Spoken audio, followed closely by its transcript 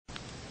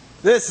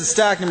This is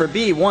stock number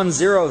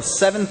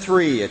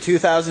B1073, a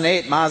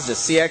 2008 Mazda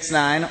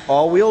CX-9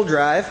 all-wheel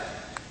drive,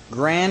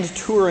 Grand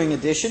Touring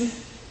Edition.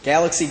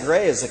 Galaxy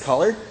Gray is the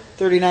color.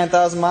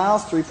 39,000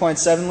 miles,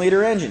 3.7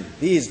 liter engine.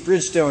 These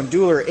Bridgestone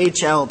Dueler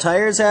HL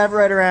tires have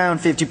right around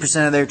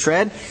 50% of their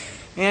tread.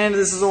 And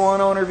this is a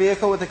one-owner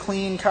vehicle with a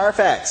clean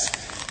Carfax.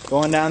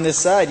 Going down this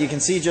side, you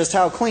can see just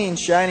how clean,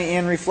 shiny,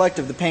 and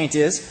reflective the paint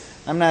is.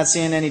 I'm not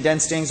seeing any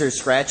dent stings or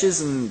scratches,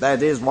 and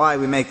that is why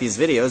we make these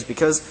videos,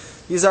 because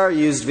these are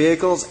used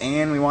vehicles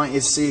and we want you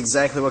to see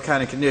exactly what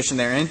kind of condition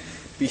they're in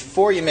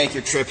before you make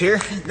your trip here.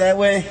 That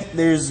way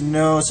there's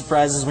no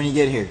surprises when you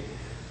get here.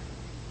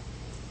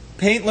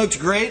 Paint looked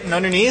great, and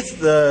underneath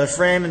the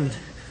frame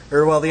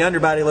the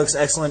underbody looks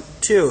excellent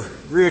too.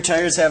 Rear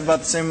tires have about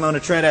the same amount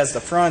of tread as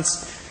the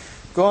fronts.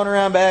 Going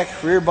around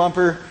back, rear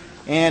bumper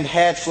and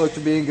hatch look to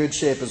be in good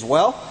shape as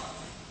well.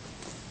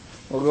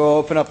 We'll go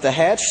open up the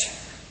hatch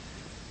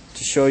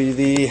to show you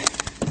the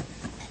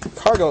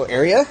cargo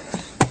area.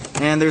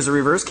 And there's a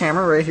reverse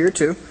camera right here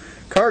too.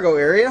 Cargo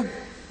area.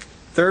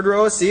 Third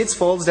row of seats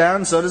folds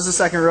down, so does the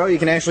second row. You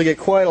can actually get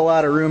quite a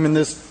lot of room in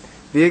this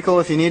vehicle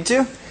if you need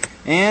to.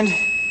 And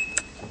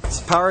it's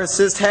a power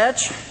assist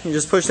hatch. You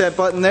just push that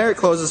button there, it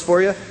closes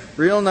for you.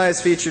 Real nice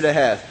feature to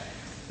have.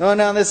 Going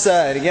down this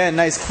side, again,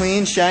 nice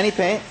clean, shiny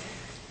paint.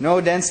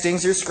 No dent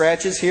stings or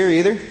scratches here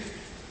either.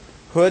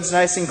 Hood's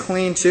nice and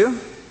clean too.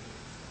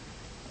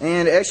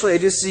 And actually I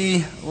just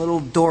see a little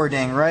door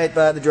ding right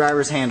by the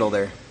driver's handle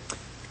there.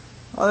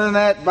 Other than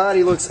that,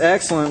 body looks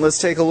excellent. Let's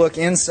take a look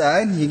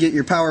inside. You get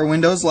your power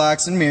windows,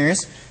 locks, and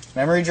mirrors.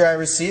 Memory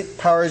driver's seat,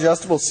 power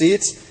adjustable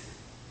seats,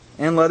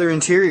 and leather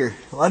interior.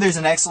 The leather's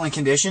in excellent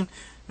condition.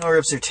 No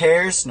rips or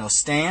tears, no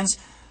stains.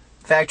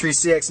 Factory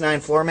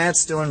CX-9 floor mats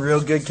still in real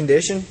good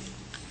condition.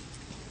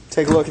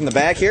 Take a look in the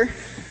back here.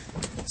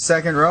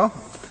 Second row.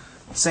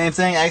 Same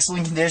thing,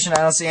 excellent condition.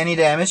 I don't see any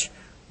damage.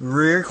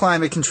 Rear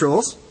climate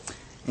controls.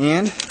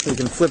 And we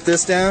can flip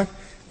this down.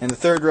 And the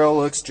third row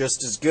looks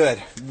just as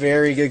good.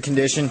 Very good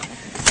condition.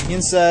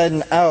 Inside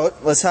and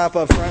out, let's hop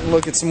up front and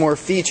look at some more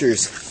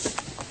features.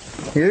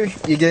 Here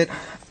you get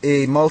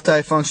a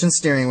multi-function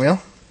steering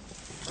wheel,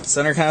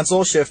 center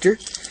console shifter.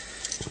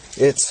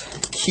 It's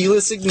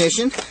keyless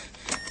ignition.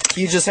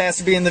 Key just has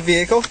to be in the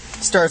vehicle.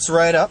 Starts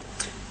right up.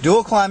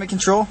 Dual climate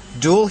control,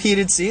 dual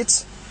heated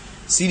seats,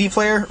 CD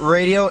player,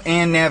 radio,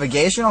 and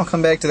navigation. I'll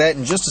come back to that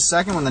in just a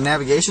second when the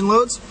navigation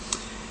loads.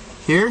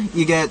 Here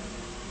you get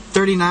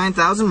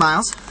 39,000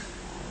 miles.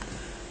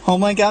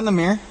 HomeLink on the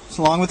mirror,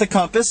 along with the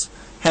compass.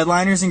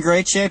 Headliner's in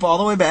great shape all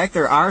the way back.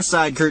 There are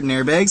side curtain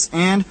airbags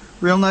and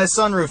real nice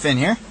sunroof in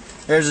here.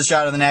 There's a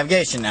shot of the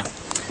navigation now.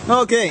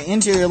 Okay,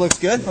 interior looks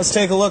good. Let's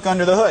take a look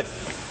under the hood.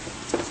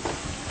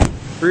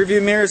 Rear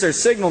view mirrors are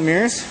signal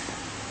mirrors.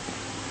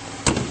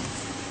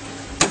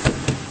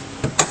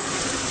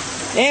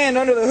 And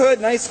under the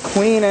hood, nice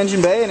clean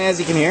engine bay, and as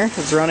you can hear,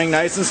 it's running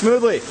nice and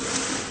smoothly.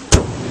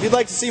 If you'd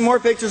like to see more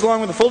pictures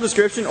along with a full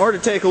description or to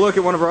take a look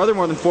at one of our other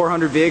more than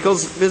 400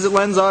 vehicles, visit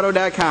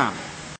lenzauto.com.